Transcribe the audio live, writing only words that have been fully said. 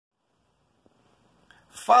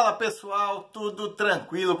Fala pessoal, tudo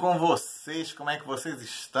tranquilo com vocês? Como é que vocês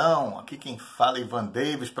estão? Aqui quem fala é Ivan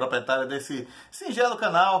Davis, proprietário desse singelo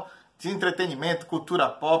canal de entretenimento, cultura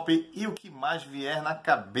pop e o que mais vier na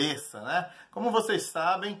cabeça, né? Como vocês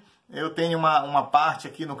sabem, eu tenho uma parte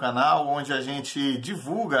aqui no canal onde a gente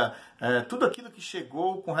divulga tudo aquilo que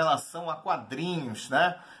chegou com relação a quadrinhos,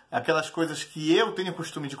 né? Aquelas coisas que eu tenho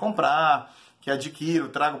costume de comprar, que adquiro,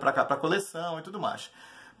 trago para cá para coleção e tudo mais.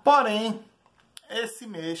 Porém, esse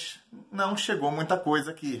mês não chegou muita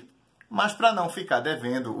coisa aqui. Mas para não ficar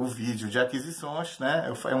devendo o vídeo de aquisições,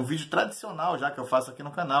 né? É um vídeo tradicional já que eu faço aqui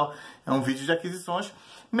no canal. É um vídeo de aquisições.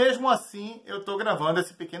 Mesmo assim, eu estou gravando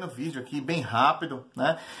esse pequeno vídeo aqui, bem rápido,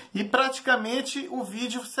 né? E praticamente o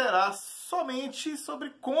vídeo será somente sobre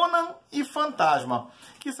Conan e Fantasma,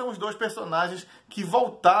 que são os dois personagens que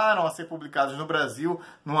voltaram a ser publicados no Brasil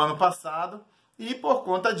no ano passado. E por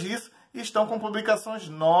conta disso, estão com publicações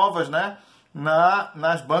novas, né?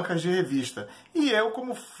 Nas bancas de revista. E eu,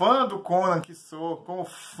 como fã do Conan que sou, como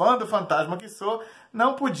fã do Fantasma que sou,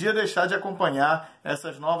 não podia deixar de acompanhar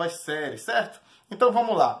essas novas séries, certo? Então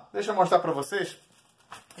vamos lá, deixa eu mostrar para vocês.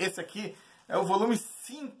 Esse aqui é o volume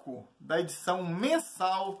 5 da edição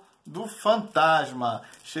mensal do Fantasma.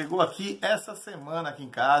 Chegou aqui essa semana aqui em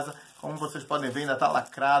casa, como vocês podem ver ainda está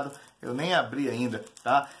lacrado, eu nem abri ainda,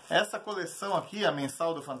 tá? Essa coleção aqui, a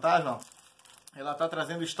mensal do Fantasma, ela está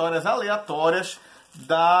trazendo histórias aleatórias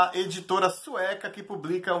da editora sueca que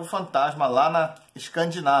publica o Fantasma lá na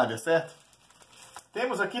Escandinávia, certo?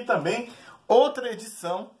 Temos aqui também outra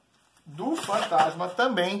edição do Fantasma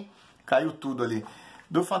também, caiu tudo ali,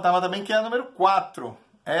 do Fantasma também, que é a número 4.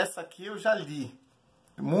 Essa aqui eu já li,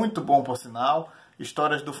 muito bom por sinal,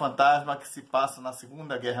 histórias do Fantasma que se passam na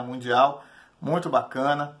Segunda Guerra Mundial, muito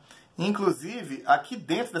bacana. Inclusive, aqui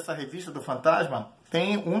dentro dessa revista do Fantasma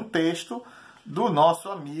tem um texto do nosso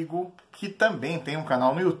amigo, que também tem um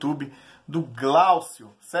canal no YouTube, do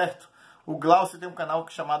Glaucio, certo? O Glaucio tem um canal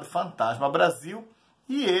chamado Fantasma Brasil,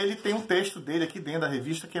 e ele tem um texto dele aqui dentro da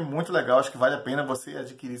revista que é muito legal, acho que vale a pena você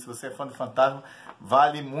adquirir. Se você é fã do Fantasma,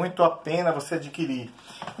 vale muito a pena você adquirir.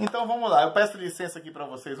 Então vamos lá, eu peço licença aqui para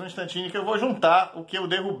vocês um instantinho que eu vou juntar o que eu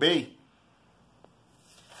derrubei.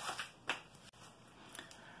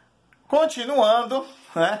 Continuando,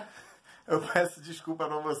 né? Eu peço desculpa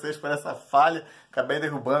para vocês por essa falha. Acabei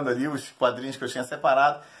derrubando ali os quadrinhos que eu tinha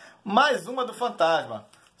separado. Mais uma do Fantasma.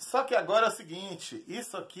 Só que agora é o seguinte.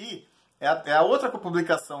 Isso aqui é a outra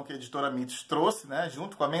publicação que a editora Mitos trouxe, né?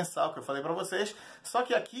 Junto com a mensal que eu falei para vocês. Só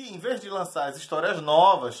que aqui, em vez de lançar as histórias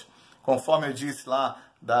novas, conforme eu disse lá,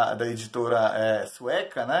 da editora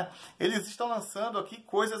sueca, né? Eles estão lançando aqui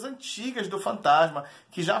coisas antigas do Fantasma,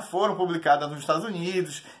 que já foram publicadas nos Estados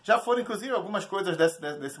Unidos, já foram, inclusive, algumas coisas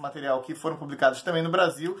desse material que foram publicadas também no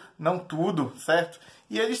Brasil, não tudo, certo?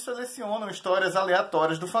 E eles selecionam histórias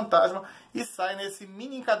aleatórias do Fantasma e saem nesse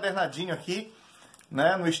mini encadernadinho aqui,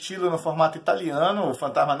 né, no formato italiano. O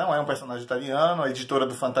Fantasma não é um personagem italiano, a editora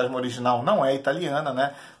do Fantasma original não é italiana,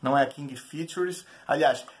 né, não é a King Features.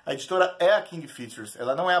 Aliás, a editora é a King Features,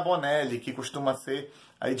 ela não é a Bonelli, que costuma ser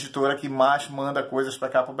a editora que mais manda coisas para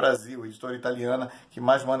cá para o Brasil, a editora italiana que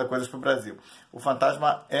mais manda coisas para o Brasil. O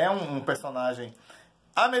Fantasma é um personagem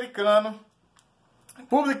americano,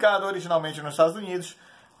 publicado originalmente nos Estados Unidos,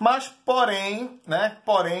 mas porém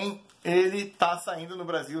ele está saindo no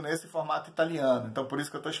Brasil nesse formato italiano. Então, por isso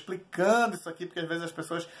que eu estou explicando isso aqui, porque às vezes as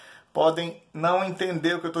pessoas podem não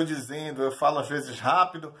entender o que eu estou dizendo. Eu falo às vezes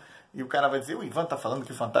rápido e o cara vai dizer, o Ivan está falando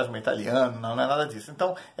que o Fantasma é italiano. Não, não é nada disso.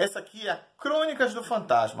 Então, essa aqui é a Crônicas do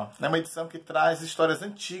Fantasma. É uma edição que traz histórias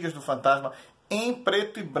antigas do Fantasma em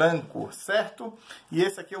preto e branco, certo? E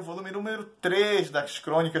esse aqui é o volume número 3 das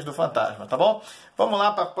Crônicas do Fantasma, tá bom? Vamos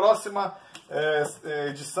lá para a próxima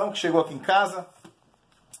edição que chegou aqui em casa.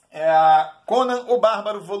 É a Conan o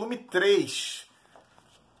Bárbaro, volume 3.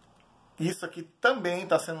 Isso aqui também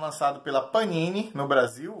está sendo lançado pela Panini no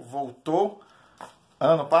Brasil. Voltou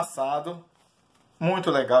ano passado.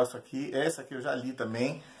 Muito legal isso aqui. Essa aqui eu já li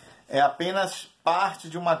também. É apenas parte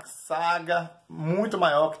de uma saga muito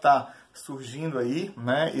maior que está surgindo aí,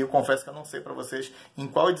 né? E eu confesso que eu não sei para vocês em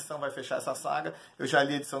qual edição vai fechar essa saga. Eu já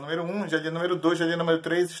li a edição número 1, já li a número 2, já li a número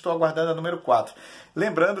 3 e estou aguardando a número 4.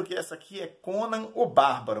 Lembrando que essa aqui é Conan o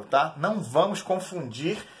Bárbaro, tá? Não vamos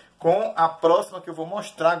confundir com a próxima que eu vou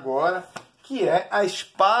mostrar agora, que é a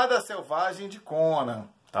Espada Selvagem de Conan,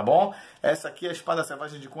 tá bom? Essa aqui é a Espada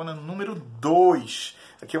Selvagem de Conan número 2.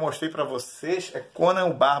 Aqui eu mostrei para vocês, é Conan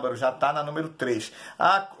o Bárbaro, já está na número 3.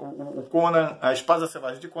 O Conan, a Espada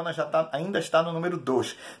Selvagem de Conan ainda está no número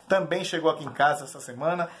 2. Também chegou aqui em casa essa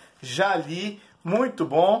semana, já li, muito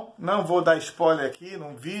bom. Não vou dar spoiler aqui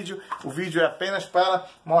no vídeo. O vídeo é apenas para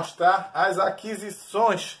mostrar as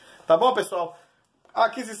aquisições. Tá bom, pessoal? A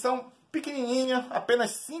aquisição pequenininha,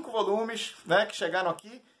 apenas 5 volumes, né, que chegaram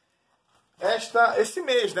aqui esse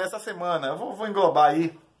mês, né, essa semana. Eu vou englobar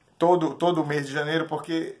aí todo o mês de janeiro,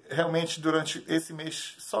 porque realmente durante esse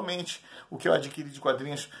mês somente o que eu adquiri de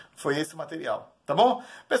quadrinhos foi esse material. Tá bom?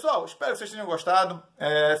 Pessoal, espero que vocês tenham gostado.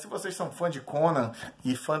 Se vocês são fã de Conan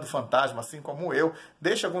e fã do Fantasma, assim como eu,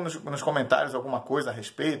 deixe nos comentários alguma coisa a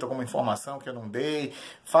respeito, alguma informação que eu não dei.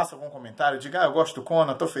 Faça algum comentário, diga, eu gosto do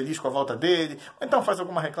Conan, estou feliz com a volta dele. Ou então faz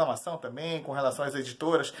alguma reclamação também com relação às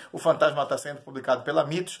editoras. O Fantasma está sendo publicado pela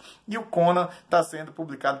Mitos e o Conan está sendo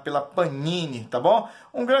publicado pela Panini, tá bom?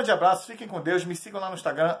 Um grande abraço, fiquem com Deus, me sigam lá no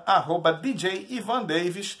Instagram,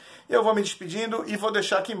 @djivandavis. Eu vou me despedindo e vou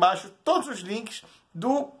deixar aqui embaixo todos os links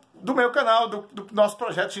do meu canal, do nosso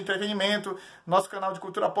projeto de entretenimento, nosso canal de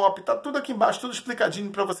cultura pop, tá tudo aqui embaixo, tudo explicadinho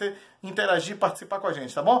para você interagir e participar com a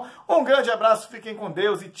gente, tá bom? Um grande abraço, fiquem com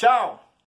Deus e tchau!